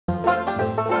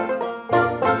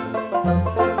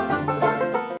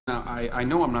I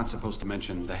know I'm not supposed to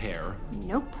mention the hair.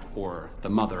 Nope. Or the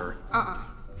mother.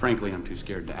 Frankly, I'm too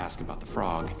scared to ask about the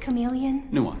frog. Chameleon?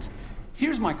 Nuance.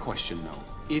 Here's my question, though.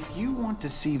 If you want to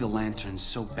see the lanterns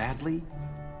so badly,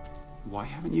 why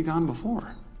haven't you gone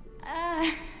before?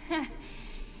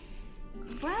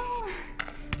 Well...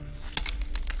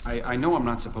 I know I'm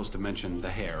not supposed to mention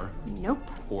the hair. Nope.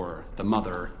 Or the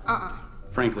mother.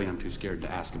 Frankly, I'm too scared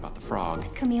to ask about the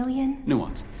frog. Chameleon?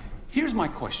 Nuance. Here's my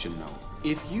question, though.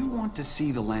 If you want to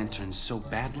see the lanterns so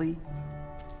badly,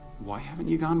 why haven't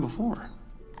you gone before?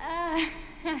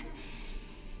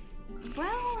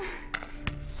 Well...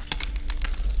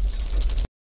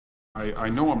 I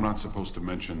know I'm not supposed to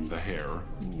mention the hair.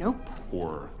 Nope.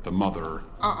 Or the mother.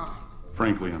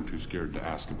 Frankly, I'm too scared to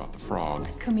ask about the frog.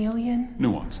 Chameleon?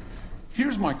 Nuance.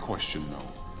 Here's my question,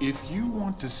 though. If you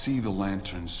want to see the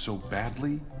lanterns so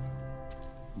badly,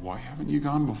 why haven't you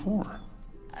gone before?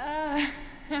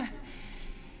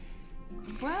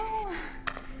 Well...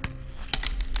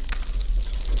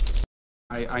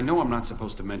 I know I'm not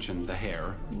supposed to mention the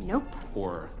hair. Nope.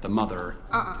 Or the mother.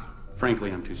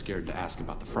 Frankly, I'm too scared to ask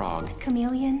about the frog.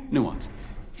 Chameleon? Nuance.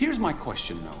 Here's my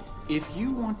question, though. If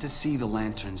you want to see the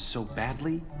lanterns so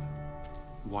badly,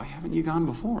 why haven't you gone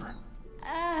before?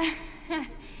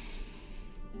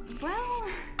 Well...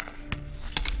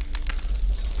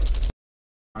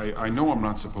 I know I'm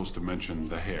not supposed to mention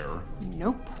the hair.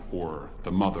 Nope. Or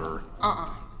the mother.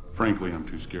 Frankly, I'm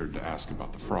too scared to ask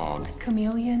about the frog.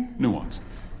 Chameleon? Nuance.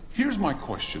 Here's my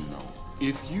question, though.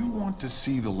 If you want to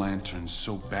see the lanterns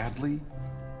so badly,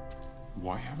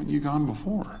 why haven't you gone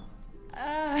before?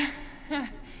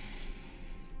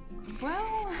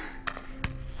 Well...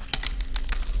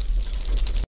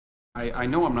 I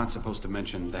know I'm not supposed to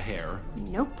mention the hair.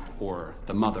 Nope. Or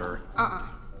the mother.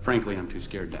 Frankly, I'm too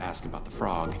scared to ask about the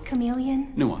frog.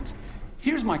 Chameleon? Nuance.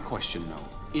 Here's my question, though.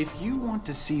 If you want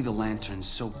to see the lanterns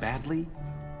so badly,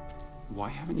 why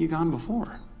haven't you gone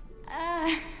before?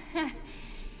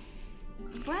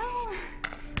 Well...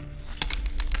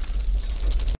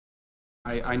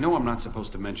 I know I'm not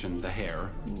supposed to mention the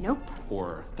hair. Nope.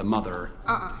 Or the mother.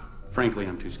 Frankly,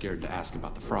 I'm too scared to ask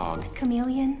about the frog.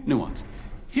 Chameleon? Nuance.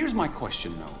 Here's my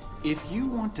question, though. If you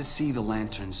want to see the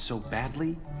lanterns so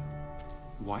badly,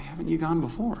 why haven't you gone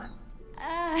before?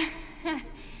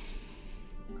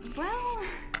 Well...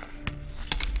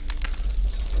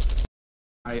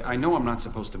 I know I'm not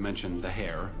supposed to mention the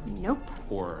hair. Nope.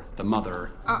 Or the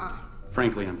mother.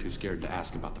 Frankly, I'm too scared to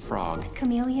ask about the frog.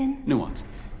 Chameleon? Nuance.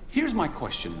 Here's my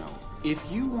question, though. If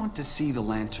you want to see the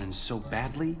lanterns so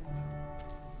badly,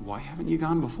 why haven't you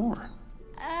gone before?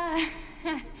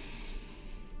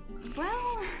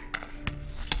 Well...